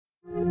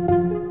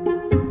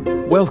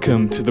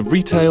Welcome to the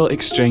Retail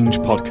Exchange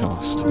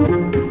Podcast.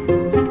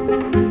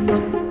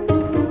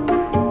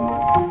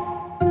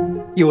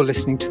 You're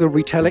listening to the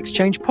Retail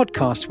Exchange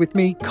Podcast with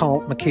me,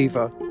 Karl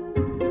McKeever.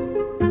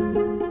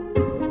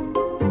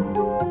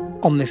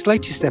 On this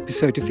latest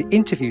episode of the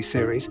interview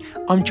series,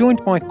 I'm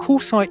joined by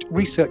Coresight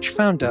Research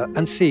founder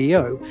and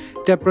CEO,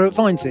 Deborah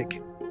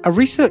Weinswig, a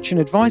research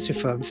and advisory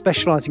firm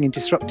specialising in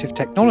disruptive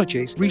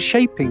technologies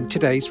reshaping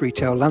today's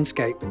retail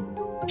landscape.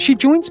 She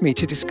joins me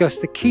to discuss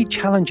the key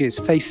challenges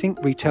facing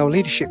retail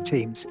leadership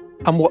teams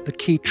and what the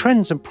key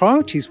trends and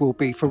priorities will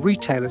be for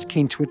retailers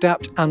keen to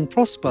adapt and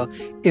prosper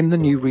in the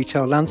new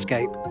retail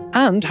landscape,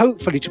 and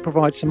hopefully to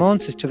provide some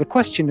answers to the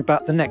question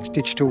about the next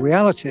digital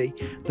reality,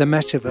 the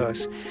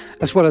metaverse,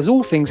 as well as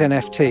all things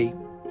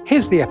NFT.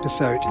 Here's the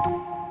episode.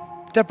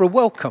 Deborah,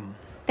 welcome.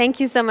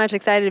 Thank you so much.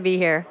 Excited to be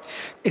here.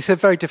 It's a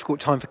very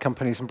difficult time for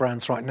companies and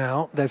brands right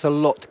now. There's a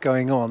lot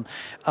going on.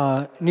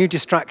 New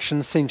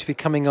distractions seem to be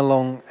coming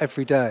along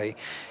every day.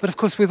 But of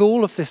course, with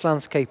all of this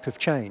landscape of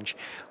change,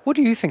 what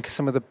do you think are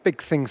some of the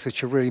big things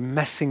that are really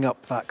messing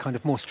up that kind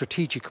of more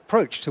strategic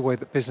approach to the way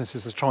that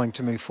businesses are trying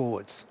to move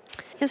forwards?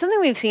 Something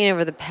we've seen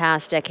over the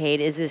past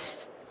decade is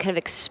this kind of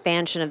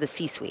expansion of the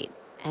C-suite.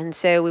 And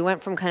so we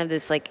went from kind of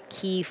this like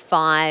key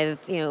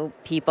five,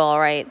 people,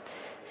 right?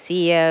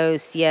 CEO,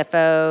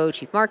 CFO,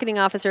 Chief Marketing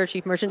Officer,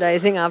 Chief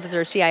Merchandising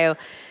Officer, CIO,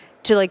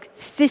 to like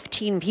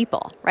 15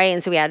 people, right?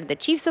 And so we added the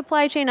Chief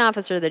Supply Chain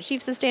Officer, the Chief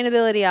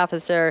Sustainability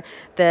Officer,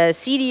 the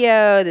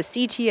CDO, the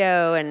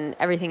CTO, and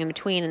everything in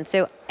between. And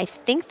so I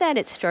think that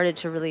it started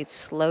to really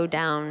slow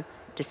down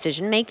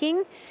decision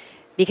making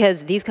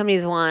because these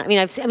companies want,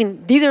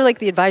 these are like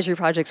the advisory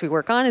projects we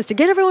work on, is to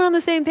get everyone on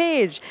the same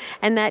page.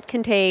 And that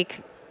can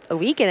take a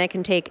week and it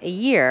can take a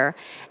year.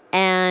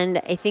 And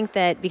I think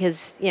that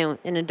because,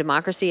 in a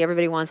democracy,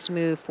 everybody wants to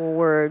move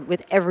forward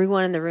with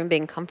everyone in the room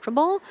being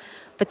comfortable,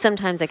 but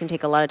sometimes that can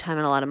take a lot of time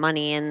and a lot of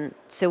money. And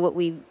so what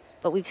we've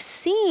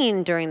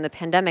seen during the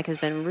pandemic has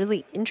been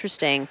really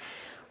interesting,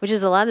 which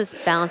is a lot of this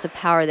balance of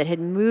power that had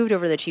moved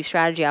over to the Chief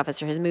Strategy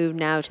Officer has moved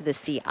now to the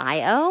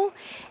CIO.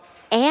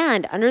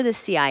 And under the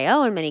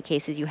CIO, in many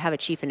cases, you have a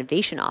Chief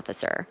Innovation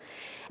Officer.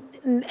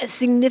 A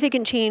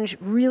significant change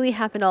really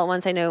happened all at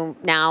once. I know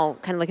now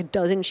kind of like a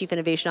dozen Chief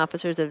Innovation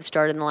Officers that have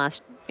started in the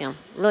last,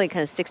 really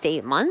kind of 6 to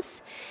 8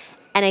 months.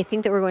 And I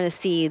think that we're going to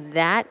see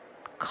that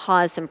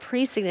cause some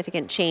pretty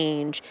significant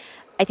change.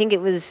 I think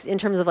it was in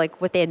terms of like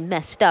what they had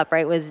messed up,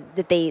 right, was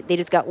that they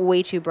just got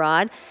way too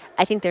broad.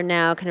 I think they're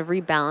now kind of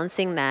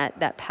rebalancing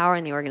that power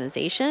in the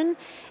organization.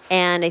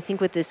 And I think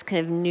with this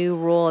kind of new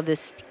role of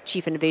this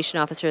Chief Innovation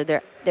Officer,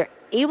 they're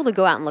able to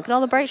go out and look at all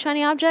the bright,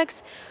 shiny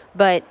objects,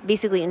 but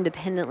basically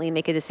independently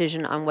make a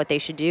decision on what they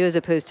should do as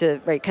opposed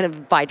to, right, kind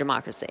of by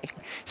democracy.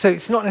 So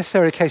it's not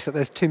necessarily a case that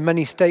there's too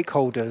many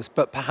stakeholders,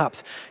 but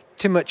perhaps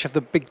too much of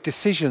the big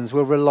decisions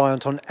were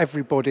reliant on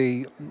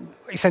everybody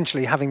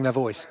essentially having their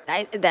voice.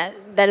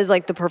 That is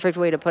like the perfect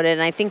way to put it.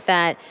 And I think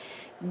that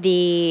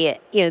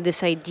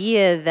this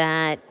idea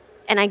that,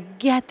 and I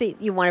get that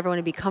you want everyone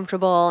to be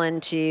comfortable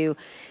and to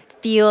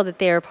feel that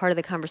they're part of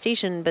the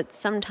conversation, but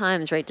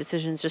sometimes, right,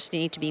 decisions just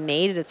need to be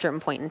made at a certain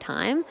point in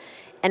time.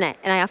 And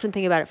I often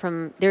think about it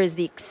from, there is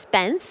the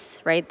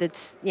expense, right,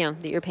 that's,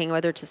 that you're paying,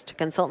 whether it's to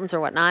consultants or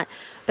whatnot,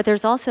 but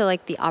there's also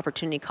like the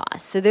opportunity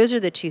cost. So those are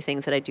the two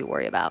things that I do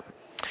worry about.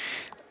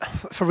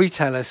 For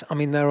retailers,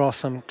 there are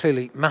some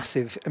clearly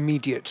massive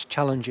immediate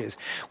challenges.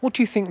 What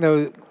do you think,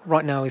 though,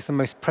 right now is the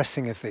most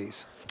pressing of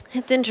these?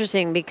 It's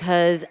interesting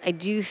because I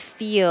do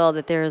feel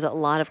that there's a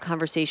lot of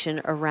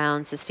conversation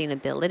around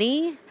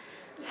sustainability.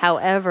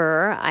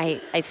 However, I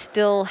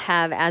still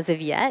have, as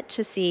of yet,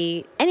 to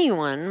see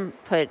anyone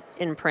put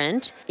in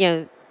print,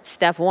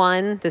 step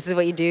one, this is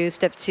what you do,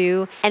 step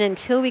two. And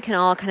until we can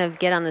all kind of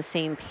get on the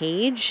same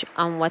page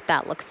on what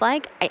that looks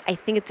like, I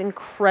think it's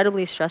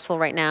incredibly stressful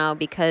right now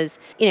because,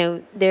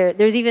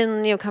 there's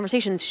even,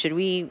 conversations,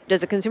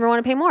 does a consumer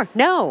want to pay more?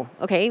 No.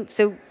 Okay,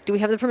 so do we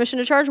have the permission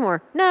to charge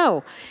more?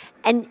 No.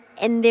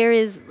 And there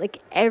is,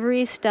 like,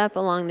 every step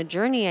along the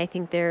journey, I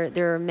think there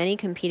are many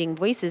competing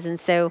voices. And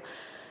so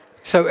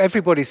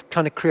everybody's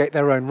kind of create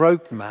their own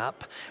roadmap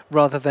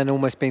rather than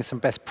almost being some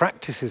best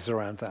practices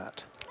around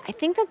that. I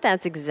think that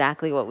that's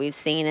exactly what we've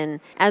seen. And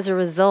as a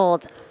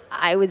result,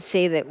 I would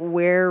say that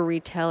where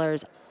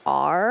retailers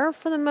are,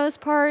 for the most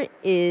part,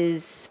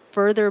 is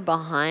further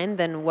behind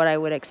than what I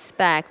would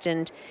expect.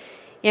 And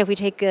if we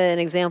take an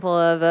example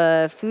of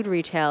a food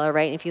retailer,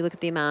 right, if you look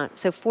at the amount,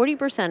 so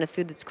 40% of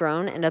food that's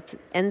grown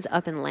ends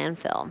up in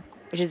landfill,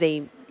 which is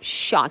a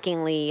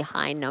shockingly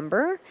high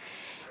number.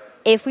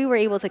 If we were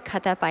able to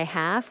cut that by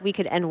half, we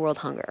could end world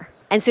hunger.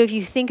 And so if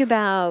you think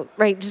about,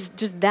 right,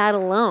 just that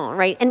alone,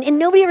 right, and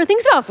nobody ever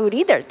thinks about food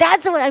either.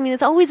 That's what,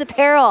 it's always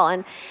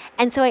apparel.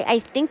 And so I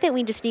think that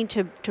we just need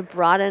to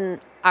broaden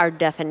our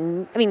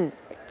definition.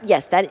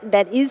 Yes,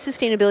 that is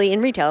sustainability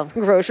in retail.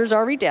 Grocers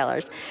are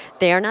retailers.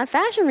 They are not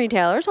fashion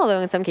retailers,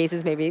 although in some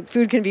cases maybe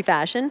food can be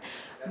fashion.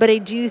 But I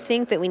do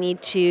think that we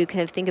need to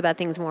kind of think about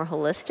things more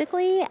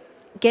holistically.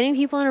 getting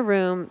people in a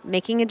room,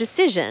 making a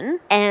decision,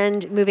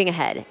 and moving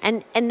ahead.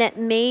 And that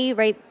may,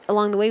 right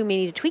along the way, we may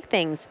need to tweak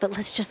things, but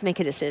let's just make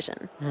a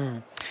decision.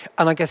 And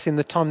I guess in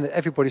the time that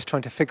everybody's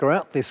trying to figure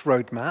out this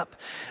roadmap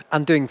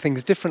and doing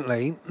things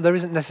differently, there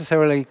isn't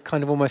necessarily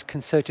kind of almost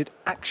concerted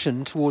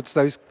action towards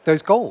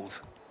those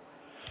goals.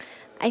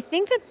 I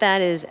think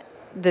that is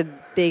the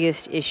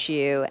biggest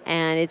issue.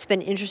 And it's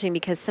been interesting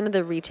because some of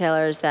the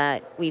retailers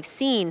that we've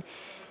seen,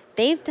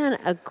 they've done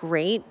a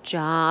great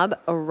job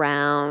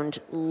around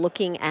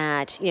looking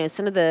at,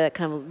 some of the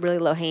kind of really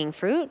low-hanging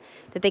fruit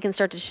that they can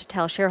start to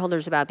tell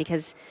shareholders about,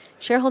 because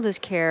shareholders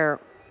care.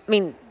 I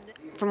mean,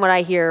 from what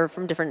I hear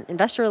from different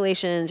investor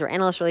relations or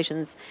analyst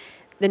relations,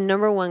 the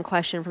number one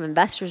question from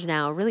investors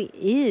now really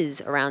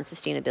is around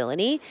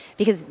sustainability,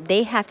 because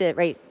they have to,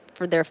 right,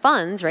 for their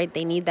funds, right,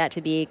 they need that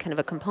to be kind of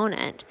a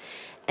component.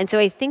 And so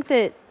I think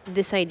that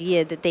this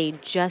idea that they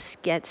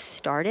just get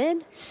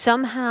started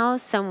somehow,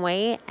 some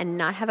way, and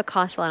not have it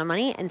cost a lot of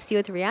money and see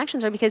what the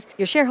reactions are, because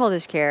your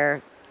shareholders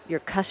care, your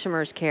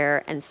customers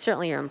care, and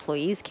certainly your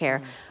employees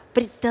care.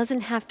 But it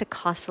doesn't have to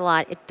cost a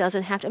lot. It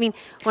doesn't have to. I mean,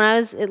 when I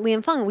was at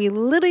Liam Fung, we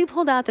literally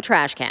pulled out the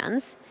trash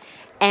cans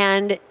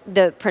and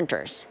the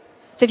printers.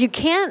 So if you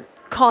can't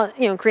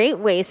create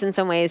waste in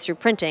some ways through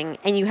printing,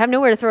 and you have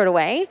nowhere to throw it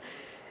away,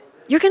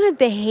 you're going to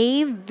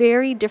behave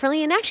very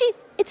differently. And actually,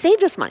 it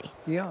saved us money.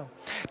 Yeah.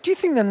 Do you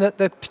think then that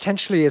there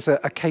potentially is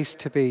a case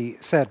to be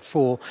said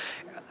for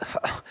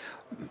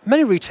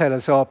many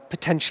retailers are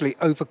potentially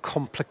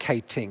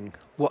overcomplicating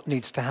what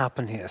needs to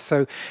happen here?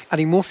 So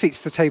adding more seats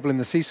to the table in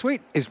the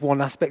C-suite is one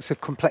aspect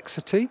of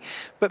complexity.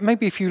 But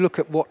maybe if you look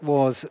at what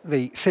was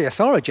the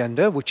CSR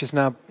agenda, which is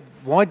now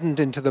widened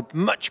into the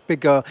much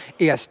bigger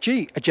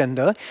ESG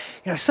agenda,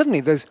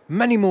 suddenly there's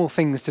many more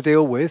things to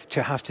deal with,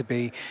 to have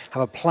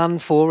a plan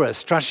for, a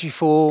strategy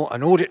for,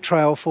 an audit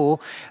trail for,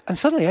 and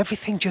suddenly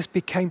everything just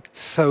became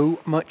so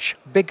much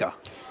bigger.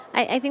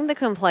 I think the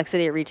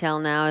complexity at retail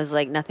now is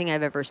like nothing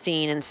I've ever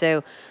seen. And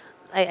so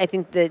I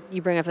think that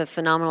you bring up a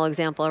phenomenal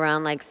example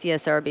around like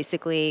CSR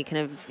basically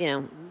kind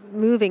of,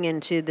 moving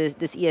into this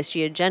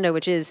ESG agenda,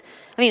 which is,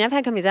 I mean, I've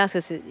had companies ask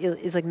us,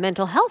 is like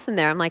mental health in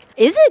there? I'm like,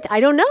 is it? I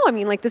don't know. I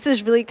mean, like this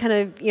is really kind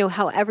of,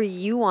 however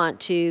you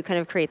want to kind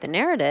of create the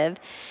narrative.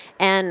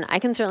 And I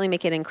can certainly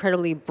make it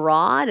incredibly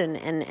broad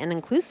and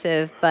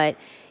inclusive, but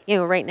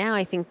right now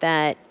I think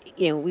that,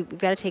 we've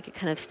got to take it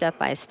kind of step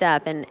by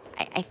step. And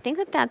I think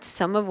that that's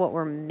some of what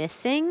we're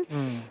missing.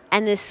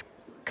 And this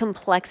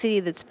complexity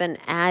that's been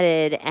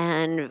added,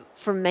 and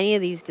for many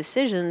of these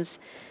decisions,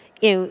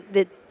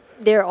 that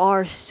there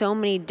are so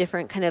many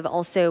different kind of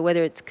also,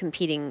 whether it's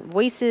competing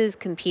voices,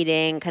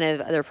 competing kind of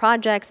other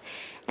projects.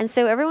 And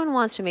so everyone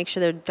wants to make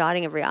sure they're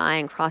dotting every I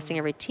and crossing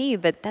every T,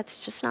 but that's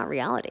just not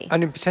reality.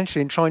 And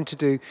in trying to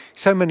do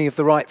so many of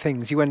the right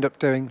things, you end up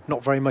doing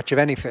not very much of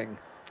anything.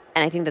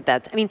 And I think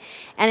and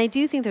I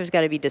do think there's got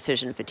to be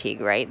decision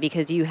fatigue, right?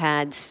 Because you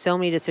had so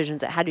many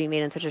decisions that had to be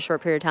made in such a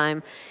short period of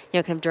time,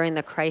 kind of during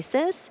the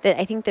crisis, that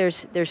I think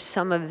there's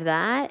some of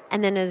that.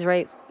 And then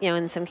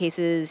in some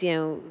cases,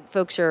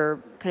 folks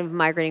are kind of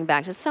migrating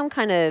back to some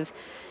kind of,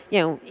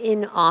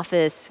 in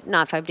office,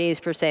 not 5 days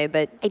per se,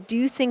 but I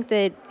do think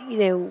that,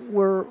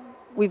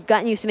 we've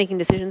gotten used to making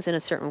decisions in a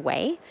certain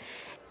way.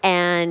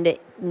 And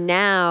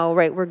now,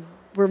 right,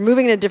 we're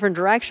moving in a different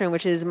direction,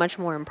 which is much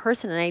more in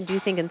person. And I do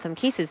think in some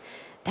cases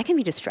that can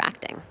be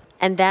distracting.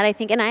 And that I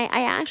think, and I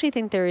actually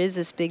think there is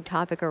this big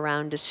topic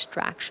around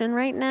distraction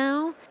right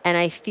now. And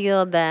I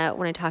feel that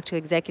when I talk to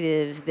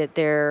executives that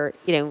they're,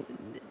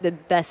 the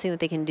best thing that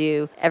they can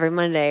do every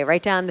Monday,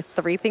 write down the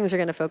 3 things they're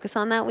going to focus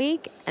on that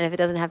week. And if it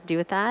doesn't have to do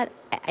with that,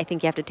 I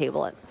think you have to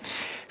table it.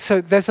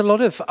 So there's a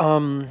lot of,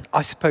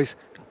 I suppose,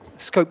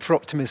 scope for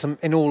optimism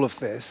in all of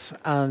this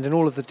and in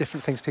all of the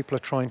different things people are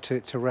trying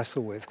to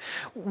wrestle with.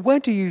 Where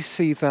do you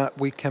see that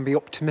we can be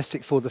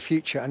optimistic for the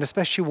future, and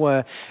especially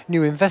where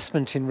new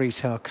investment in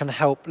retail can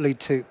help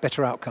lead to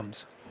better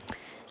outcomes?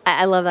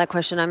 I love that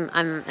question. I'm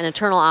an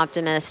eternal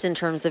optimist in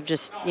terms of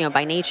just,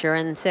 by nature.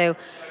 And so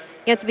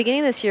at the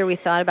beginning of this year, we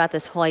thought about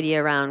this whole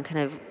idea around kind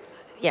of,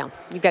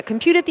 you've got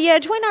compute at the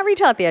edge. Why not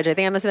retail at the edge? I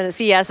think I must have been at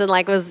CS and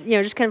was,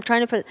 just kind of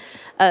trying to put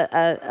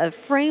a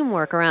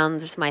framework around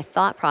just my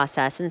thought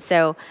process. And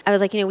so I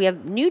was like, we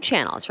have new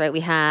channels, right?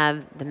 We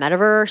have the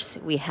metaverse,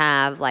 we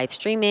have live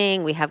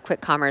streaming, we have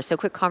quick commerce. So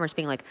quick commerce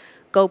being like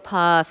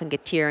GoPuff and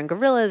Getir and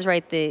Gorillas,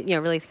 right? The,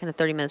 really kind of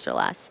 30 minutes or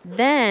less.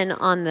 Then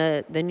on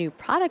the new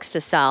products to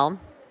sell,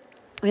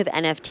 we have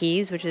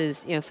NFTs, which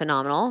is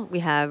phenomenal. We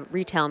have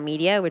retail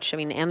media, which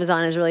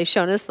Amazon has really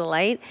shown us the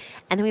light,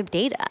 and then we have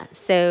data.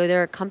 So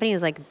there are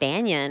companies like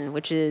Banyan,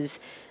 which is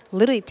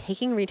literally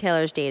taking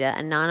retailers' data,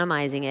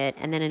 anonymizing it,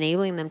 and then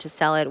enabling them to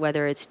sell it,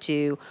 whether it's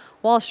to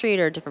Wall Street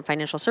or different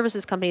financial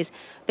services companies.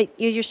 But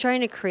you're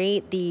starting to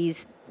create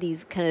these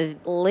kind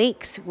of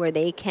lakes where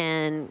they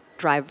can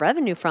drive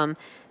revenue from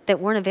that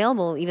weren't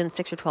available even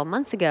 6 or 12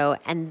 months ago,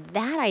 and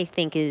that I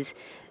think is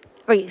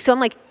right. So I'm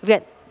like, we've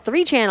got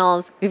 3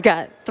 channels, we've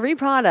got 3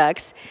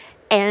 products,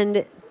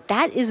 and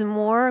that is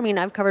more,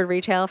 I've covered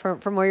retail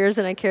for more years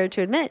than I care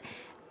to admit.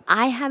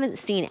 I haven't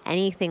seen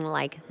anything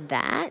like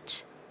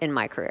that in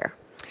my career.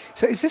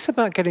 So is this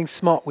about getting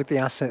smart with the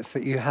assets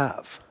that you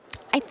have?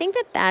 I think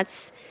that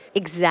that's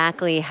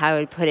exactly how I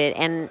would put it.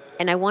 And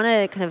I want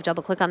to kind of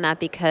double click on that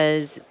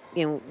because,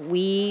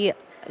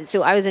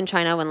 so I was in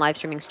China when live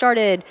streaming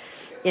started.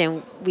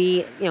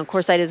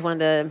 Coresight is one of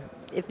the,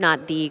 if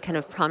not the kind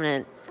of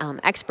prominent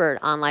expert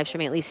on live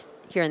streaming, at least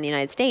here in the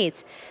United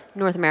States,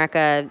 North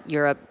America,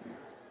 Europe.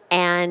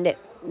 And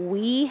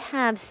we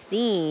have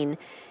seen,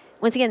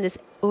 once again, this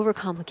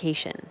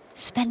overcomplication,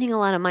 spending a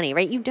lot of money,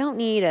 right? You don't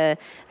need a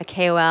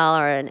KOL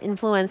or an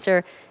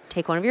influencer.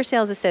 Take one of your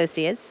sales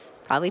associates,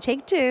 probably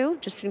take two,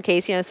 just in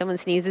case, someone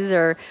sneezes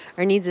or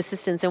needs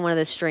assistance in one of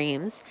the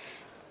streams.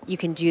 You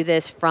can do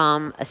this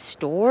from a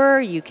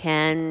store. You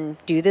can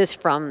do this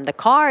from the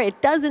car.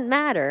 It doesn't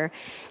matter.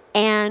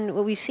 And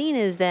what we've seen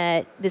is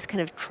that this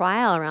kind of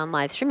trial around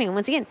live streaming, and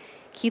once again,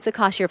 keep the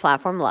cost of your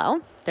platform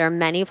low. There are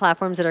many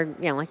platforms that are,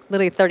 like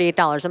literally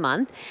 $38 a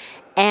month.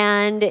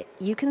 And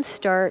you can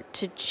start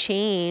to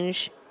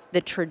change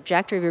the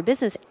trajectory of your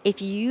business.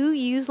 If you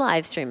use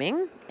live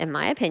streaming, in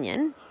my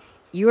opinion,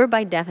 you are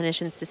by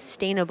definition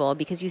sustainable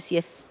because you see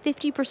a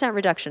 50%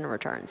 reduction in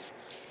returns.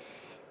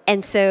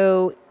 And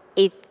so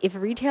if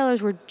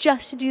retailers were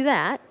just to do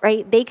that,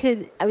 right, they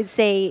could, I would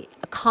say,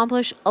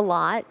 accomplish a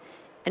lot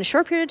in a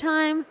short period of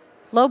time,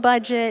 low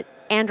budget,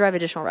 and drive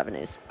additional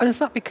revenues. And is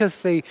that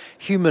because the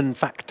human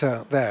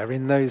factor there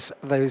in those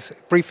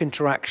brief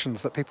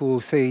interactions that people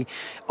will see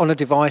on a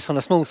device, on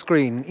a small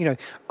screen,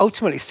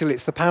 ultimately still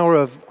it's the power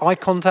of eye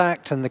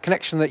contact and the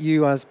connection that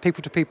you as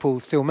people to people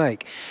still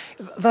make.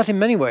 That in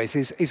many ways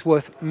is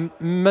worth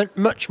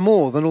much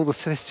more than all the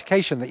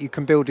sophistication that you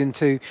can build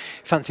into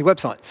fancy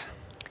websites.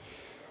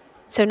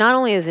 So not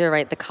only is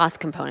there, the cost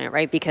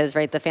component, because,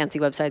 the fancy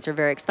websites are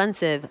very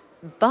expensive,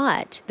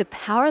 but the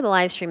power of the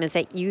live stream is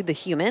that you, the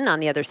human on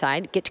the other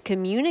side, get to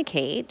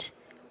communicate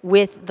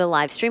with the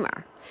live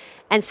streamer.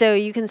 And so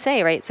you can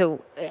say,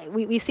 so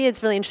we see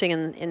it's really interesting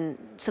in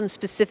some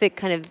specific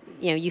kind of,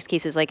 use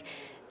cases like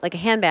a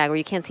handbag where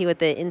you can't see what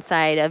the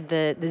inside of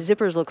the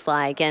zippers looks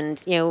like. And,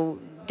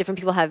 different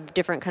people have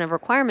different kind of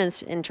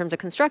requirements in terms of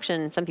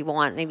construction. Some people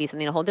want maybe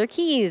something to hold their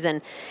keys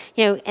and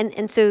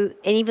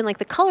even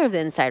the color of the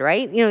inside,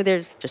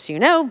 there's, just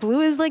so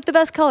blue is the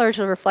best color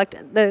to reflect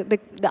the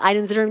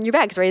items that are in your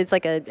bags, It's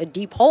like a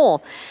deep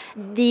hole.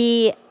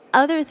 The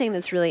other thing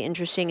that's really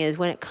interesting is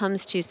when it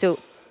comes to,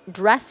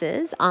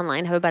 dresses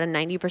online have about a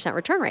 90%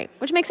 return rate,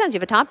 which makes sense. You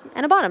have a top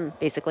and a bottom,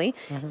 basically,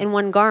 in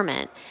one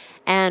garment.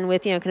 And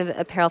with, kind of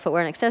apparel,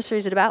 footwear, and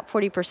accessories at about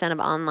 40% of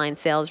online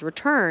sales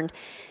returned,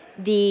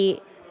 the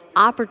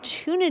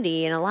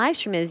opportunity in a live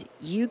stream is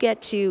you get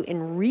to,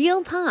 in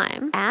real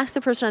time, ask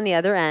the person on the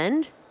other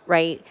end,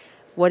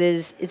 what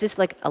is this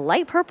like a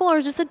light purple or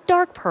is this a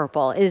dark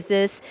purple? Is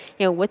this,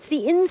 what's the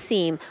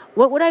inseam?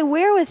 What would I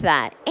wear with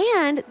that?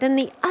 And then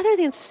the other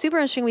thing that's super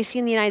interesting we see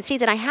in the United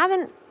States, and I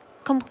haven't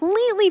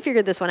completely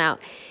figured this one out,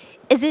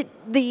 is that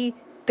the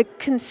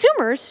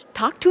consumers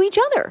talk to each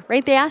other,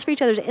 They ask for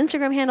each other's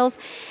Instagram handles.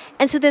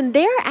 And so then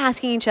they're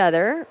asking each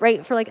other,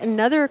 for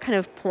another kind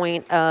of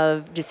point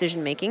of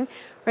decision making,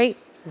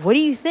 What do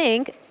you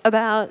think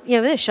about,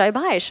 this? Should I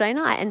buy it? Should I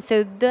not? And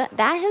so that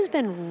has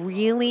been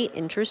really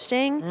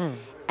interesting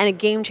and a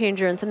game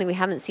changer and something we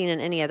haven't seen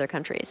in any other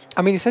countries.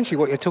 I mean, essentially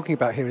what you're talking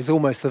about here is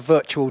almost the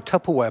virtual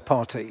Tupperware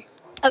party.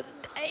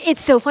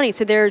 It's so funny.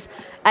 So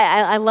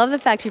I love the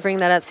fact you bring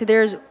that up. So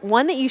there's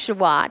one that you should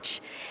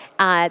watch.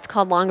 It's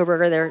called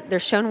Longaberger. They're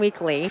shown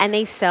weekly, and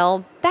they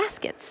sell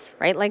baskets,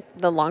 like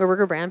the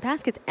Longaberger brand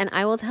baskets. And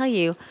I will tell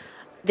you,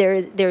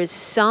 there's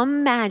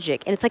some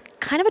magic, and it's like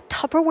kind of a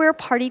Tupperware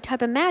party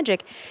type of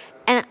magic.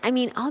 And I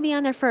mean, I'll be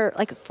on there for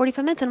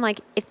 45 minutes, and I'm like,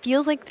 it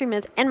feels like 3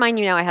 minutes. And mind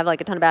you, now I have a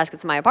ton of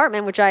baskets in my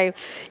apartment, which I,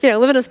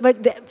 live in.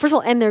 But first of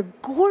all, and they're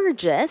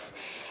gorgeous.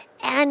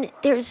 And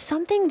there's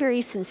something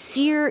very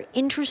sincere,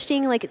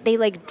 interesting,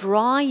 they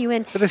draw you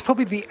in. But there's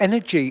probably the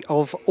energy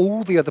of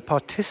all the other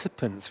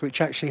participants,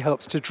 which actually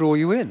helps to draw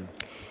you in.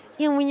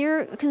 When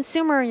you're a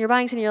consumer and you're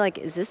buying something, you're like,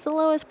 is this the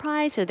lowest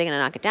price? Are they going to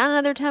knock it down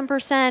another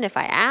 10% if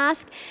I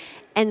ask?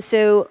 And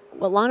so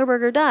what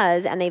Longaberger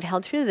does, and they've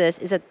held true to this,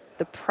 is that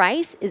the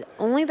price is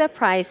only the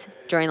price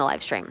during the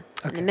live stream.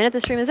 Okay. And the minute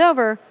the stream is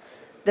over,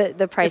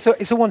 the price...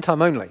 It's a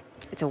one-time only.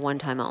 It's a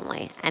one-time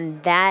only.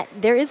 And that,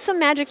 there is some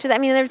magic to that. I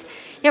mean, there's,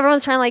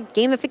 everyone's trying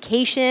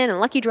gamification and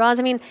lucky draws.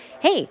 I mean,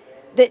 hey,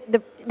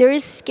 there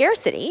is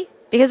scarcity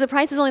because the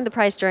price is only the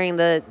price during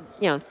the,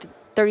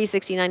 30,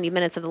 60, 90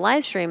 minutes of the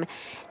live stream.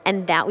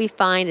 And that we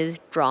find is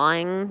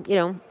drawing,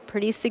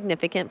 pretty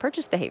significant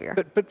purchase behavior.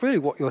 But really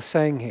what you're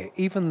saying here,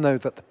 even though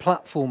that the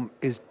platform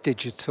is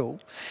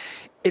digital,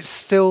 it's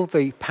still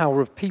the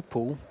power of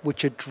people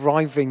which are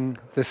driving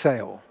the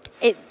sale.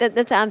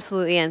 That's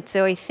absolutely it.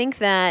 So I think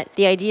that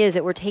the idea is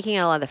that we're taking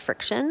out a lot of the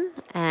friction,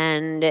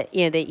 and that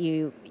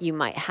you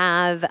might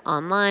have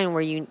online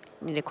where you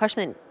need a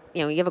question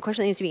that you have a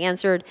question that needs to be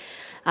answered.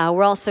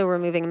 We're also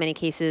removing in many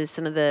cases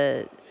some of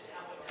the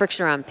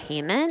friction around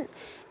payment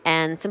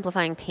and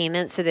simplifying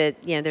payment so that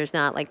there's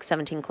not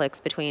 17 clicks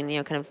between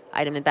kind of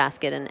item and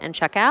basket and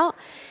checkout.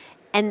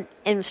 And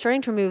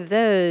starting to remove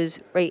those,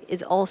 right,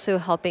 is also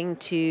helping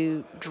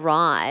to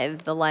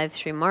drive the live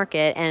stream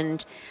market.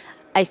 And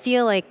I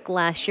feel like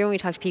last year when we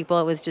talked to people,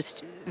 it was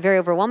just very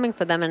overwhelming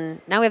for them.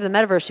 And now we have the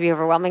metaverse to be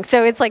overwhelming.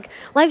 So it's like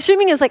live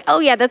streaming is like, oh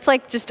yeah, that's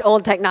like just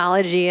old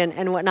technology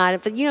and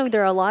whatnot. But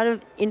there are a lot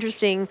of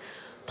interesting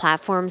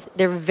platforms.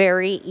 They're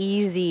very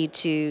easy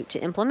to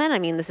implement. I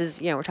mean, this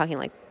is, we're talking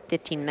like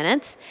 15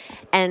 minutes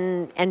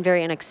and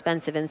very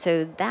inexpensive. And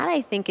so that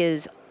I think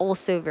is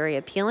also very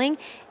appealing.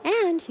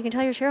 And you can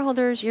tell your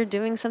shareholders you're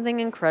doing something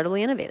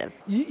incredibly innovative.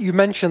 You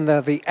mentioned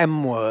there the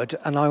M word,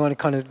 and I want to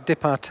kind of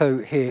dip our toe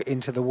here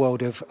into the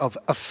world of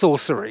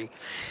sorcery.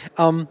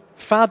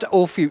 Fad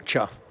or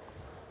future?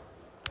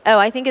 Oh,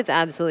 I think it's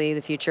absolutely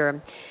the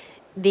future.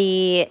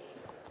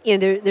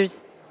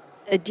 There's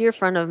a dear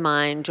friend of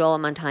mine, Joel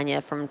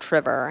Montagna from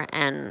Trevor,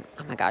 and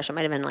oh my gosh, it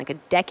might have been like a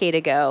decade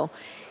ago.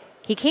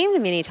 He came to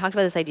me and he talked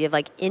about this idea of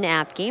like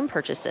in-app game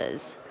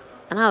purchases.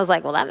 And I was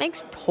like, well, that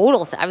makes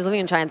total sense. I was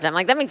living in China, and I'm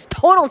like, that makes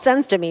total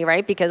sense to me,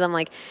 right? Because I'm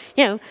like,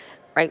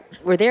 right,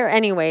 we're there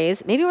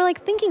anyways. Maybe we're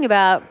like thinking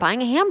about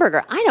buying a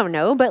hamburger. I don't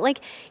know. But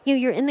like,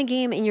 you're in the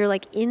game and you're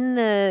like in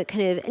the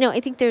kind of, I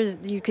think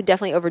you could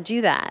definitely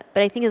overdo that.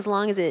 But I think as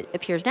long as it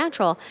appears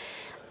natural,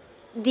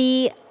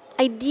 the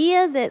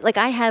idea that like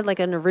I had like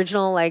an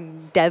original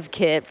like dev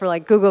kit for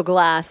like Google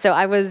Glass. So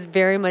I was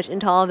very much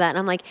into all of that. And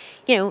I'm like,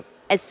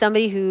 as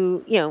somebody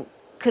who,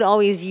 could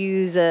always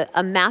use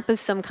a map of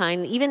some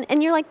kind, even,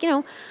 and you're like,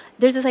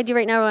 there's this idea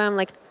right now around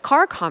like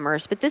car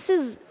commerce, but this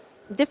is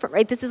different,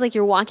 right? This is like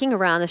you're walking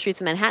around the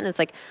streets of Manhattan. It's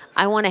like,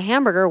 I want a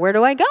hamburger. Where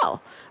do I go?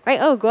 Right?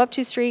 Oh, go up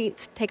 2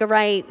 streets, take a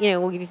right,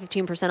 we'll give you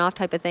 15% off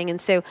type of thing. And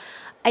so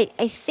I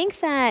think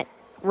that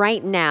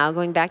right now,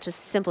 going back to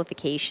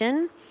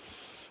simplification,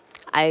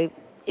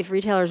 if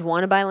retailers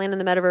want to buy land in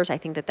the metaverse, I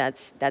think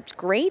that's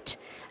great.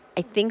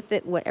 I think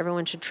that what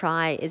everyone should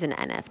try is an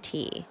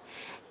NFT.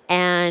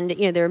 And,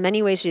 there are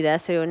many ways to do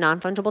this. So a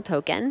non-fungible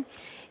token.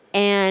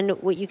 And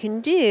what you can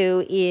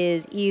do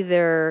is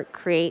either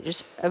create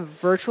just a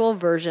virtual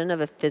version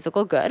of a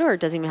physical good, or it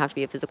doesn't even have to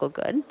be a physical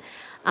good.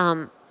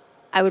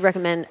 I would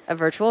recommend a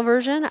virtual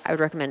version. I would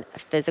recommend a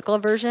physical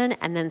version,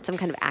 and then some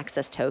kind of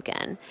access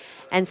token.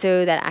 And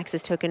so that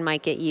access token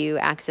might get you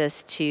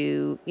access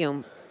to,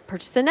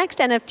 purchase the next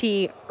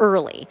NFT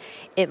early.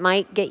 It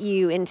might get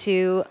you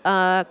into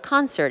a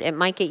concert. It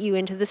might get you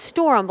into the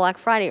store on Black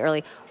Friday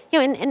early.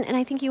 And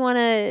I think you want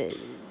to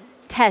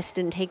test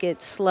and take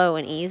it slow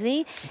and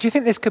easy. Do you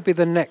think this could be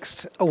the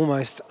next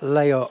almost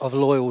layer of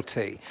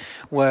loyalty,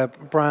 where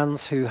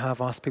brands who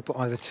have asked people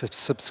either to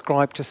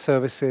subscribe to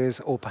services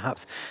or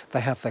perhaps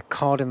they have their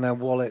card in their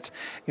wallet,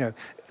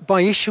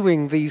 by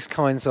issuing these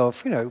kinds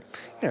of,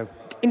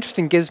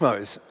 interesting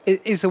gizmos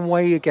is a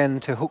way again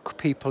to hook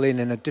people in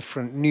a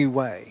different, new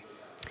way?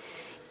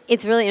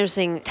 It's really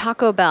interesting.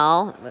 Taco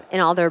Bell, in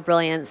all their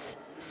brilliance,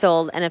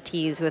 sold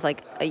NFTs with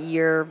like a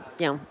year,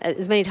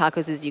 as many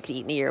tacos as you could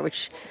eat in a year,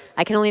 which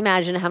I can only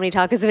imagine how many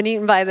tacos have been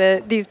eaten by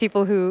these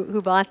people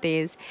who bought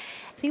these.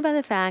 Think about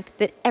the fact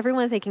that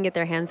everyone they can get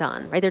their hands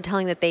on, right? They're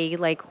telling that they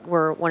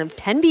were one of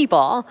 10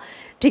 people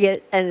to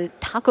get a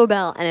Taco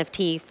Bell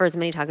NFT for as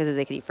many tacos as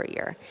they could eat for a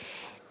year.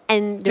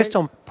 And just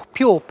on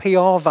pure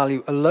PR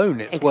value alone,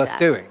 it's worth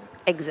doing.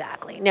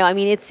 Exactly. No, I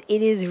mean, it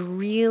is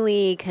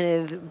really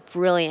kind of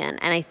brilliant.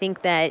 And I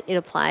think that it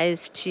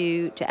applies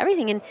to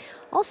everything. And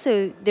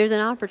also, there's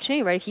an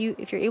opportunity, right?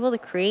 If you're able to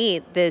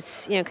create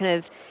this, you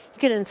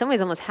could in some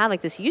ways almost have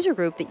like this user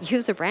group that you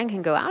as a brand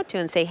can go out to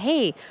and say,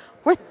 hey,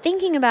 we're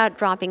thinking about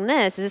dropping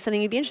this. Is this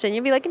something you'd be interested in?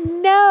 You'd be like,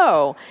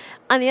 no.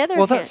 On the other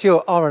hand, that's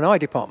your R&I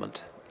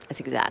department. That's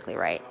exactly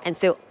right. And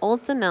so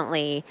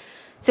ultimately,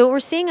 what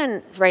we're seeing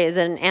as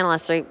an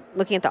analyst, right,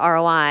 looking at the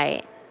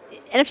ROI,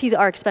 NFTs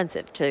are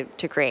expensive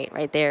to create,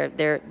 right?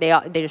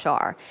 They just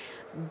are.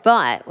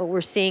 But what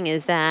we're seeing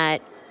is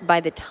that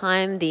by the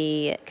time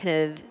the kind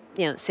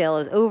of sale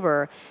is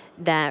over,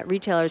 that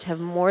retailers have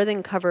more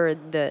than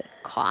covered the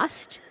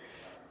cost,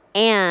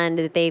 and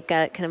that they've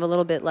got kind of a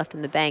little bit left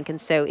in the bank.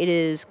 And so it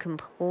is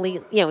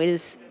complete. It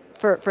is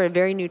for a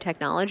very new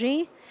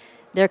technology.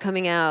 They're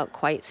coming out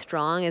quite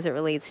strong as it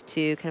relates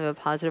to kind of a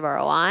positive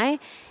ROI.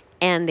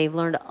 And they've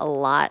learned a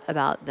lot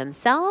about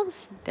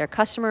themselves, their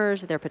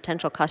customers, their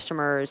potential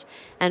customers,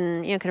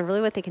 and kind of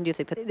really what they can do if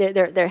they put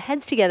their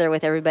heads together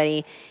with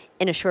everybody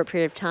in a short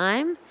period of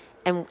time,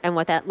 and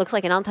what that looks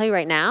like. And I'll tell you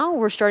right now,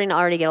 we're starting to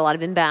already get a lot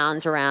of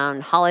inbounds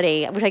around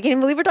holiday, which I can't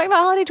even believe we're talking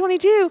about holiday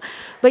 22.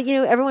 But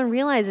everyone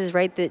realizes,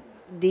 right, that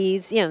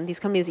these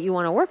companies that you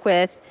want to work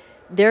with,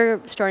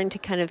 they're starting to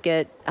kind of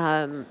get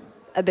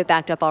a bit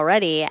backed up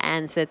already,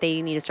 and so that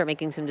they need to start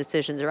making some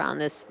decisions around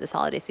this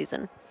holiday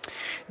season.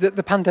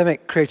 The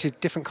pandemic created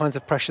different kinds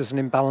of pressures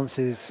and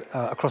imbalances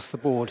across the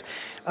board.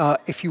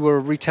 If you were a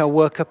retail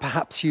worker,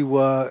 perhaps you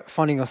were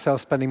finding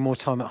yourself spending more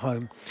time at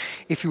home.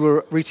 If you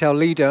were a retail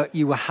leader,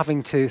 you were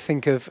having to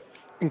think of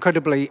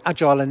incredibly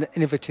agile and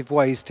innovative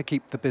ways to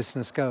keep the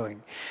business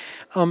going.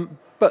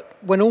 But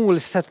when all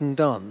is said and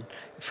done,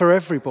 for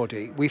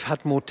everybody, we've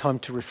had more time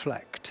to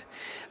reflect.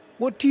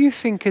 What do you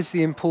think is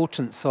the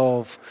importance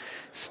of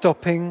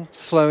stopping,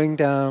 slowing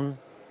down,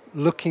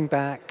 looking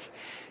back,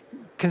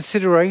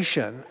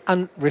 consideration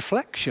and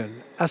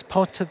reflection as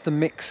part of the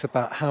mix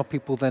about how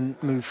people then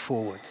move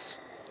forwards.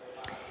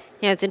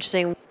 Yeah, it's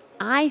interesting.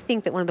 I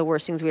think that one of the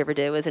worst things we ever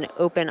did was an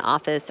open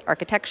office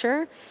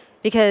architecture,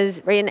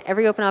 because right in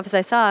every open office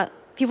I saw,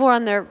 people were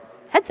on their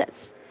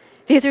headsets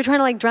because they were trying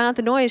to like drown out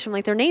the noise from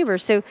like their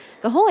neighbors. So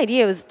the whole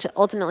idea was to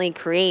ultimately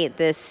create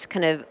this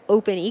kind of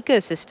open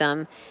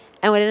ecosystem.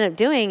 And what it ended up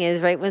doing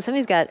is, right, when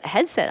somebody's got a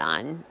headset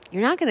on,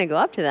 you're not going to go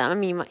up to them. I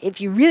mean, if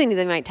you really need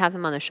them, you might tap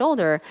them on the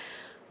shoulder.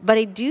 But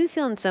I do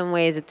feel in some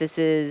ways that this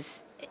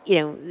is,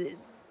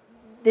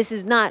 this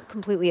is not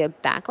completely a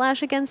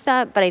backlash against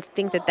that, but I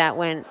think that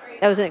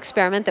was an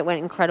experiment that went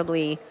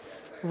incredibly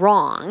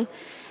wrong.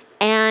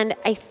 And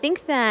I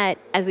think that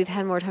as we've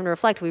had more time to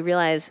reflect, we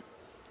realize,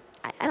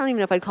 I don't even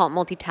know if I'd call it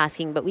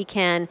multitasking, but we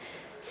can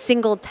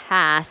single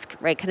task,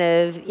 right, kind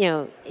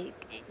of,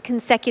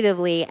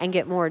 consecutively and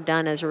get more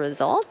done as a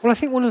result. Well, I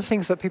think one of the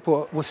things that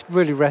people were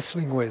really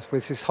wrestling with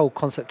this whole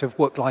concept of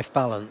work-life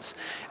balance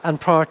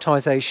and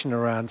prioritization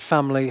around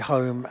family,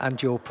 home,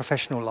 and your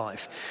professional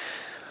life.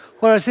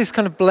 Whereas this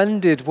kind of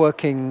blended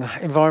working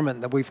environment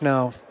that we've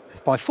now,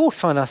 by force,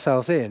 find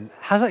ourselves in,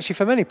 has actually,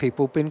 for many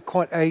people, been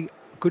quite a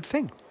good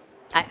thing.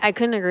 I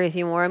couldn't agree with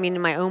you more. I mean,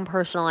 in my own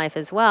personal life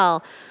as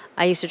well,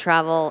 I used to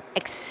travel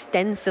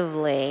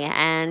extensively,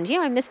 and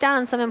I missed out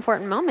on some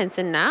important moments.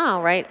 And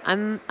now, right,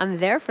 I'm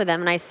there for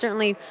them, and I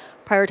certainly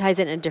prioritize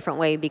it in a different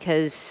way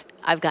because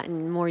I've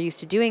gotten more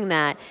used to doing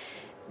that.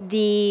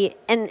 I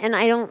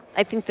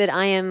think that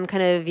I am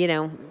kind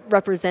of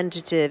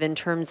representative in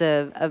terms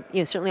of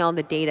certainly all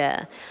the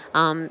data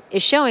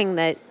is showing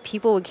that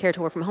people would care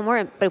to work from home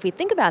more. But if we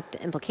think about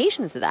the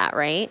implications of that,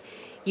 right?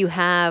 You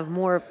have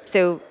more,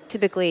 so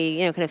typically,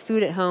 kind of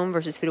food at home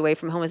versus food away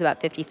from home is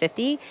about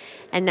 50-50.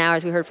 And now,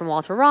 as we heard from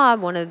Walter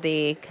Robb, one of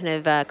the kind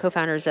of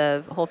co-founders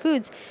of Whole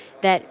Foods,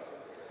 that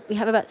we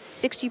have about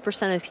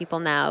 60% of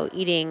people now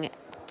eating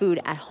food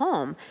at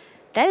home.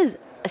 That is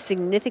a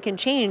significant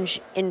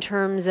change in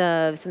terms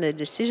of some of the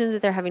decisions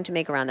that they're having to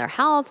make around their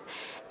health,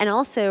 and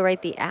also,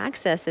 right, the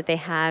access that they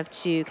have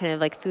to kind of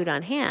like food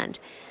on hand.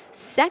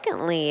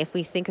 Secondly, if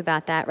we think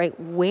about that, right,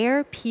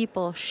 where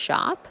people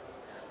shop,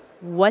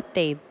 what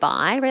they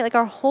buy, right? Like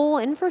our whole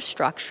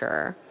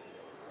infrastructure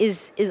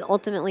is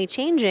ultimately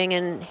changing.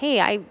 And hey,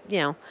 I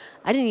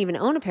didn't even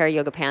own a pair of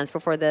yoga pants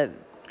before I don't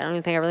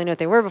even think I really know what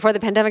they were before the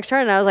pandemic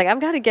started. And I was like,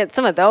 I've got to get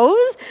some of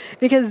those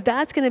because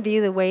that's going to be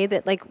the way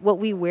that like what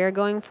we wear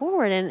going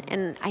forward.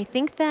 And I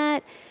think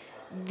that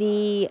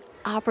the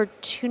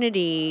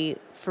opportunity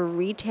for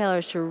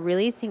retailers to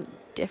really think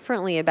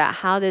differently about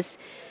how this,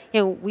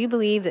 we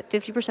believe that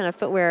 50% of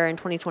footwear in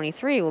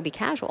 2023 will be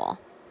casual.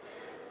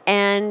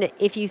 And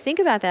if you think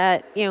about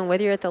that,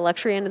 whether you're at the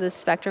luxury end of the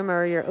spectrum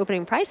or your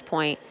opening price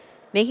point,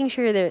 making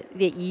sure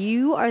that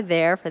you are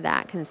there for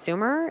that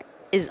consumer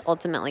is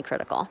ultimately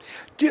critical.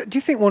 Do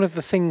you think one of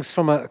the things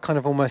from a kind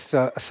of almost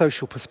a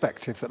social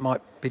perspective that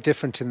might be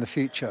different in the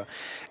future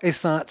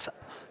is that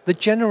the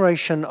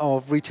generation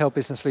of retail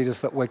business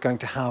leaders that we're going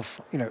to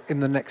have, in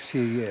the next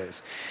few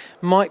years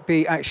might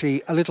be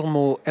actually a little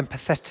more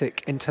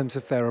empathetic in terms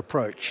of their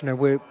approach.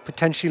 We're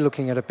potentially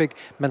looking at a big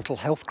mental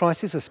health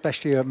crisis,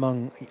 especially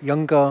among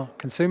younger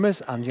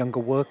consumers and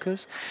younger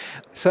workers.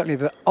 Certainly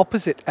the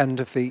opposite end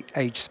of the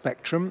age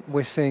spectrum,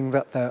 we're seeing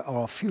that there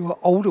are fewer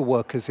older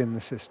workers in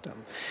the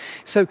system.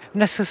 So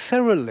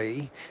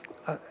necessarily,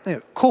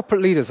 corporate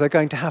leaders are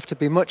going to have to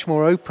be much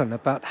more open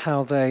about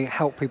how they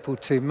help people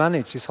to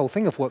manage this whole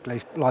thing of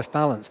work-life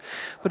balance,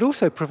 but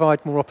also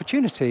provide more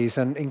opportunities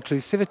and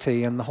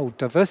inclusivity and the whole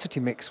diversity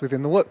mix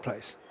within the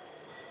workplace.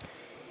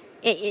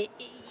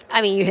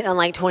 You hit on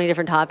like 20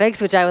 different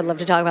topics, which I would love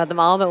to talk about them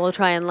all, but we'll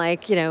try and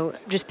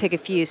just pick a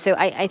few. So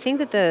I think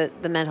that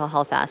the mental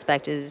health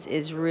aspect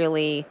is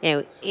really,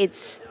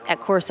 it's at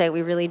Coresight,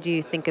 we really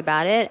do think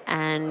about it,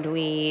 and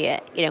we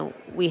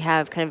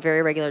have kind of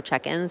very regular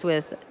check-ins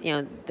with,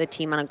 the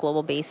team on a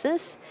global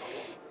basis.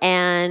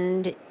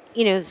 And,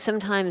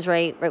 sometimes,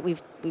 right,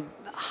 we've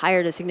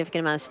hired a significant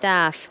amount of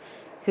staff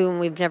whom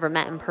we've never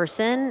met in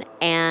person,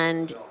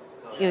 and,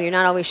 you're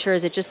not always sure,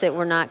 is it just that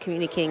we're not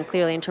communicating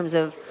clearly in terms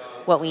of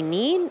what we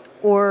need,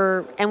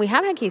 and we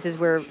have had cases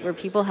where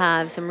people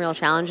have some real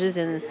challenges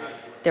in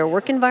their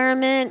work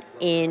environment,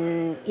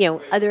 in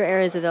other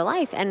areas of their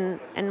life, and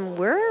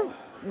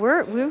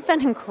we've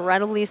been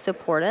incredibly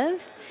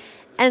supportive,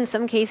 and in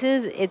some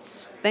cases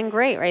it's been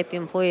great, right? The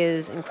employee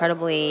is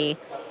incredibly,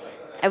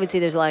 I would say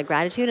there's a lot of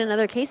gratitude. In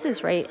other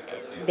cases, right,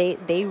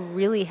 they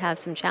really have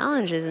some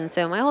challenges, and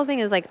so my whole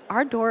thing is like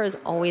our door is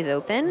always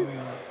open.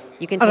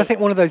 And I think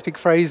one of those big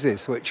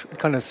phrases which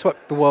kind of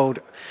swept the world,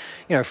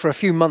 for a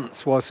few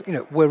months was,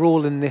 we're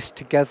all in this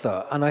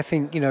together. And I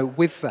think,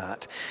 with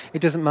that,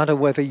 it doesn't matter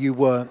whether you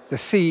were the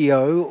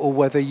CEO or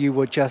whether you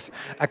were just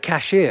a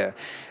cashier.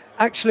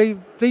 Actually,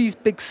 this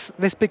big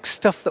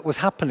stuff that was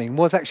happening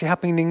was actually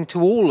happening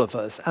to all of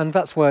us. And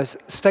that's where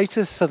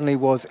status suddenly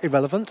was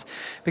irrelevant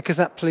because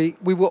actually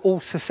we were all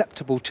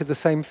susceptible to the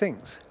same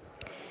things.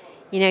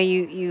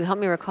 You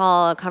helped me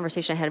recall a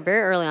conversation I had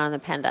very early on in the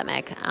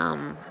pandemic. It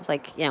was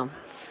like,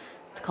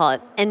 let's call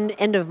it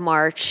end of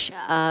March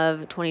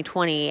of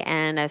 2020.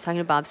 And I was talking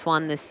to Bob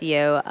Swan, the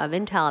CEO of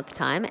Intel at the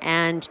time.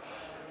 And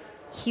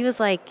he was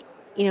like,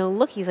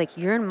 look, he's like,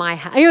 you're in my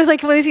house. He was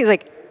like, he's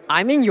like,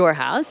 I'm in your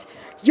house.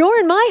 You're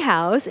in my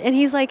house. And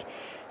he's like,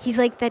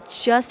 that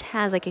just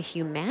has like a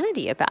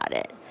humanity about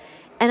it.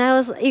 And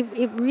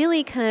it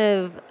really kind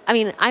of,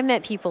 I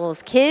met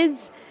people's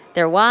kids,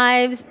 their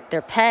wives,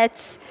 their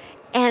pets.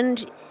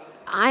 And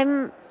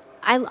I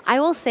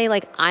will say,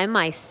 like, I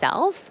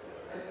myself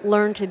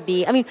learned to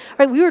be,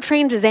 right, we were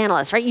trained as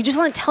analysts, right? You just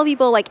want to tell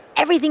people, like,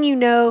 everything you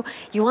know.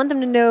 You want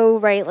them to know,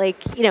 right,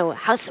 like,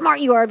 how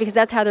smart you are, because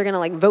that's how they're going to,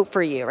 like, vote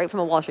for you, right,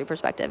 from a Wall Street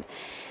perspective.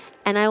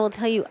 And I will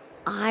tell you,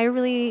 I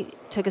really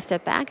took a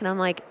step back, and I'm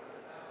like,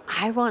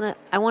 I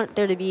want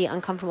there to be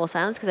uncomfortable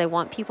silence, because I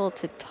want people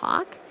to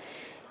talk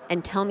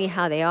and tell me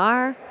how they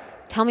are,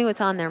 tell me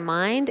what's on their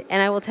mind.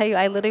 And I will tell you,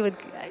 I literally would,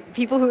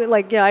 people who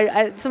like,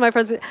 some of my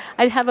friends,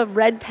 I'd have a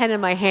red pen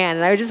in my hand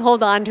and I would just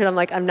hold on to it. I'm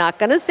like, I'm not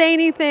going to say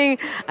anything.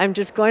 I'm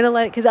just going to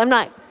let it, because I'm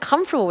not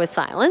comfortable with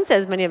silence,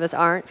 as many of us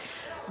aren't.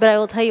 But I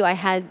will tell you, I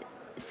had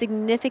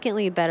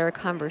significantly better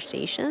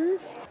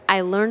conversations.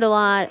 I learned a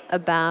lot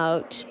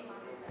about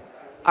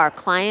our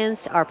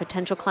clients, our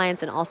potential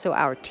clients, and also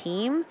our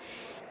team.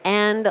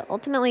 And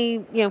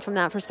ultimately, from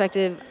that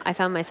perspective, I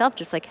found myself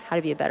just like how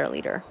to be a better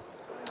leader.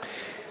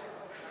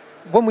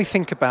 When we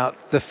think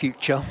about the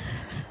future,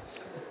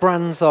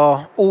 brands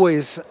are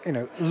always,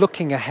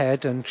 looking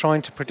ahead and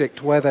trying to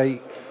predict where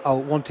they are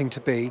wanting to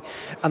be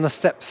and the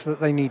steps that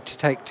they need to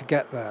take to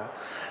get there.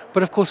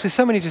 But of course, with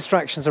so many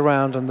distractions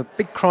around and the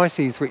big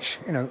crises which,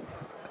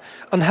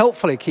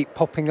 unhelpfully keep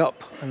popping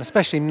up, and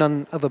especially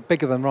none other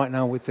bigger than right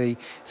now with the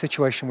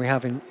situation we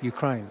have in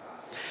Ukraine,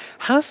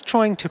 has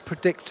trying to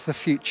predict the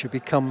future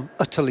become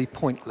utterly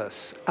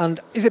pointless? And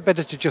is it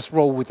better to just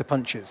roll with the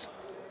punches?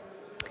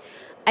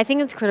 I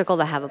think it's critical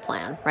to have a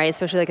plan, right?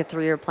 Especially like a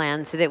 3-year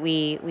plan, so that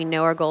we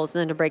know our goals,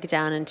 and then to break it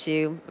down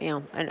into,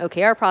 an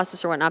OKR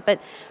process or whatnot, but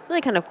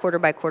really kind of quarter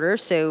by quarter.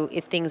 So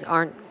if things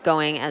aren't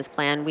going as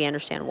planned, we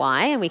understand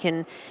why, and we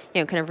can,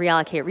 kind of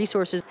reallocate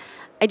resources.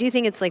 I do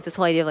think it's like this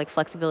whole idea of like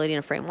flexibility in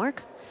a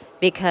framework,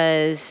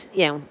 because,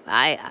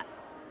 I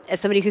as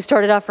somebody who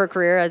started off her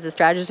career as a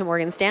strategist at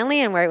Morgan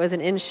Stanley, and where it was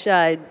an inch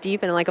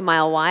deep and like a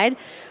mile wide,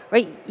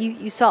 right?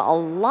 You saw a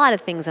lot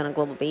of things on a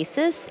global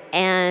basis,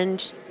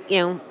 and,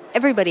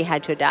 everybody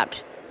had to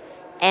adapt.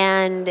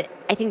 And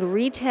I think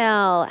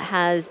retail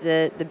has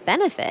the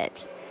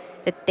benefit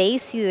that they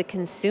see the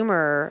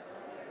consumer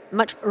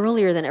much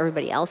earlier than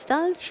everybody else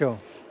does. Sure.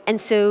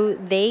 And so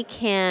they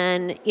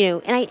can,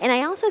 and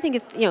I also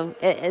think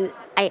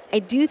I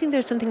do think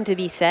there's something to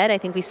be said. I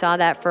think we saw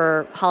that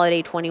for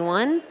holiday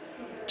 21,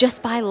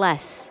 just buy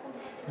less.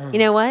 You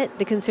know what?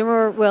 The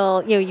consumer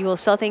will, you will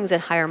sell things at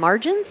higher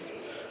margins.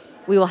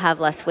 We will have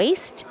less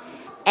waste.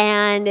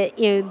 And,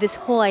 this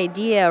whole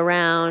idea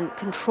around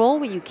control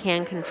what you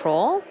can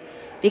control,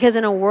 because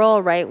in a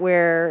world, right,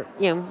 where,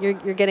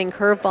 you're getting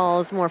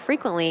curveballs more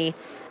frequently,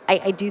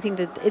 I do think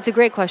that it's a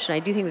great question. I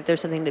do think that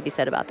there's something to be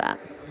said about that.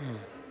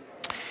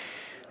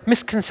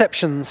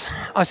 Misconceptions,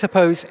 I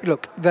suppose.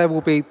 Look, there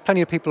will be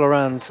plenty of people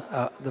around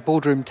the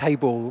boardroom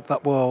table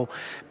that will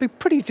be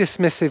pretty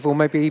dismissive or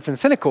maybe even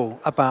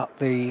cynical about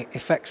the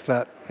effects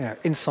that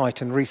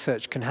insight and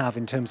research can have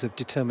in terms of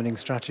determining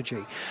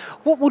strategy.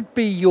 What would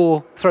be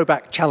your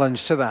throwback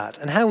challenge to that?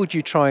 And how would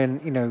you try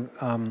and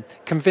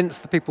convince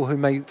the people who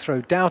may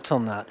throw doubt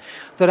on that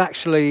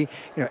actually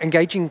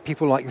engaging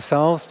people like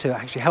yourselves to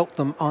actually help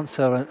them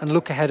answer and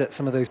look ahead at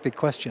some of those big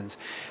questions?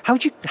 How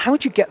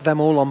would you get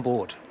them all on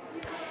board?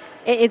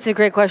 It's a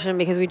great question,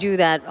 because we do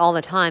that all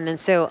the time. And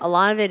so a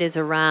lot of it is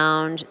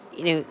around,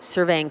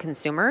 surveying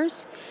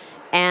consumers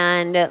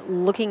and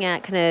looking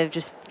at kind of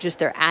just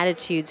their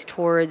attitudes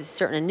towards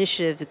certain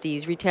initiatives that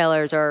these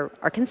retailers are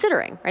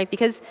considering, right?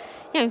 Because,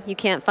 you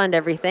can't fund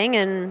everything,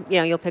 and,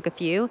 you'll pick a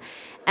few.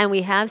 And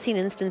we have seen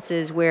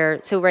instances where,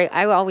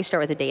 I always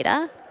start with the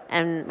data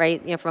and,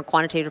 from a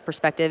quantitative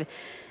perspective,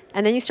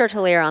 and then you start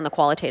to layer on the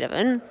qualitative.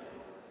 And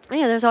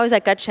there's always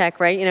that gut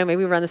check, right? Maybe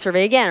we run the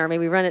survey again, or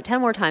maybe we run it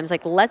 10 more times.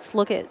 Like, let's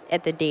look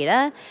at the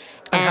data.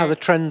 And how the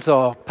trends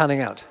are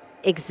panning out.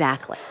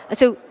 Exactly.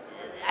 So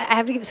I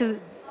have to give,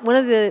 one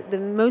of the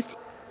most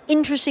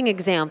interesting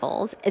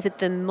examples is that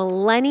the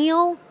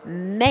millennial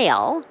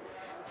male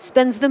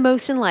spends the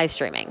most in live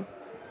streaming,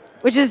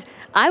 which is,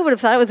 I would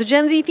have thought it was a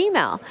Gen Z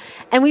female.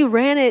 And we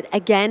ran it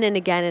again and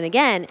again and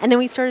again. And then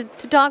we started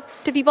to talk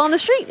to people on the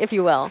street, if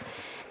you will.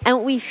 And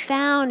what we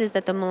found is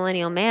that the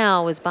millennial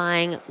male was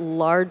buying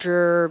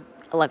larger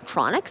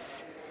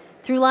electronics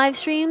through live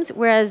streams,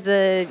 whereas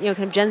the kind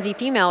of Gen Z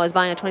female was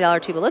buying a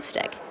 $20 tube of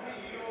lipstick.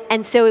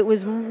 And so it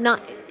was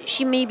not,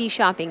 she may be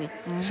shopping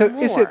more. So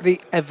is it the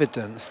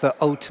evidence that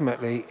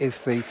ultimately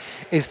is the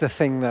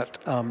thing that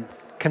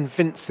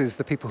convinces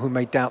the people who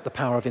may doubt the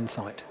power of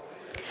insight?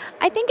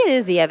 I think it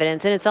is the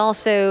evidence, and it's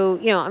also,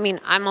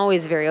 I'm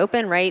always very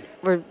open, right?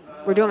 We're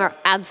doing our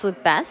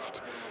absolute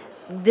best.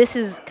 this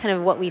is kind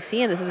of what we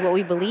see and this is what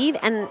we believe.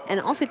 And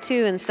also,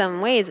 too, in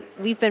some ways,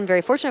 we've been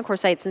very fortunate at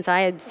Coresight since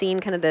I had seen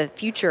kind of the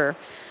future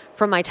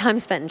from my time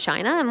spent in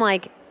China. I'm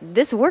like,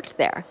 this worked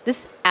there.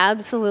 This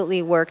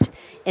absolutely worked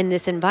in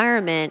this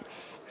environment.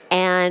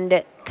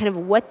 And kind of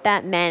what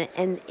that meant.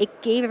 And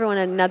it gave everyone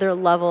another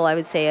level, I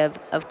would say,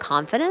 of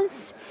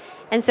confidence.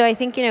 And so I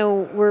think,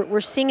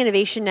 we're seeing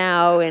innovation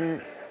now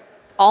in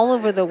all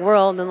over the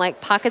world in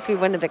like pockets we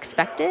wouldn't have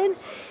expected.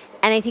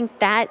 And I think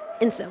that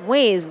in some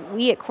ways,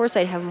 we at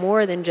Coresight have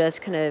more than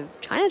just kind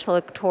of China to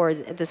look towards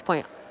at this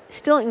point.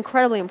 Still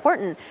incredibly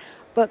important,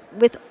 but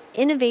with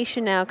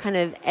innovation now kind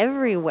of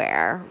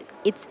everywhere,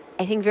 it's,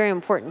 I think, very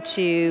important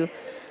to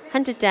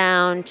hunt it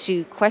down,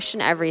 to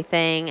question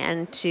everything,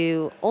 and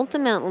to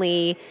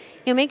ultimately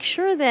make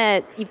sure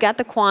that you've got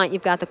the quant,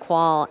 you've got the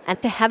qual,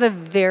 and to have a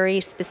very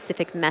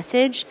specific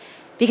message.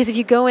 Because if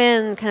you go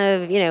in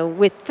kind of,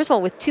 with, first of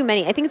all, with too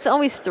many, I think it's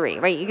always three,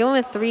 right? You go in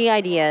with three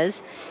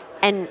ideas,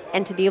 and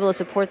to be able to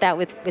support that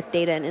with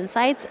data and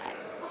insights,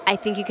 I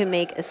think you can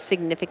make a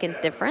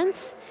significant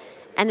difference.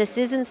 And this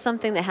isn't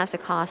something that has to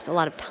cost a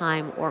lot of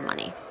time or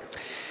money.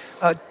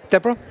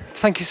 Deborah,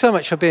 thank you so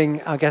much for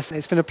being our guest.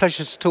 It's been a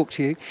pleasure to talk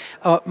to you.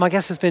 My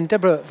guest has been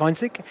Deborah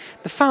Weinswig,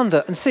 the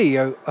founder and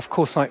CEO of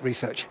Coresight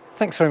Research.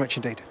 Thanks very much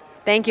indeed.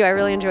 Thank you. I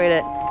really enjoyed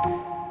it.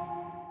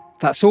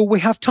 That's all we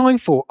have time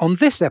for on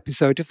this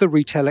episode of the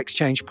Retail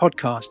Exchange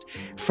podcast.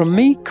 From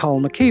me, Karl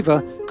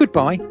McKeever,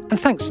 goodbye and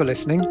thanks for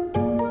listening.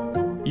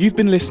 You've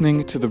been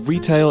listening to the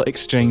Retail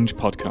Exchange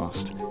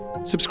podcast.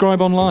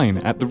 Subscribe online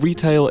at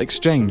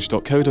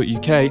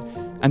theretailexchange.co.uk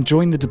and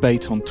join the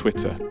debate on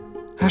Twitter.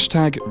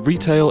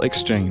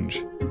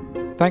 #RetailExchange.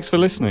 Thanks for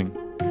listening.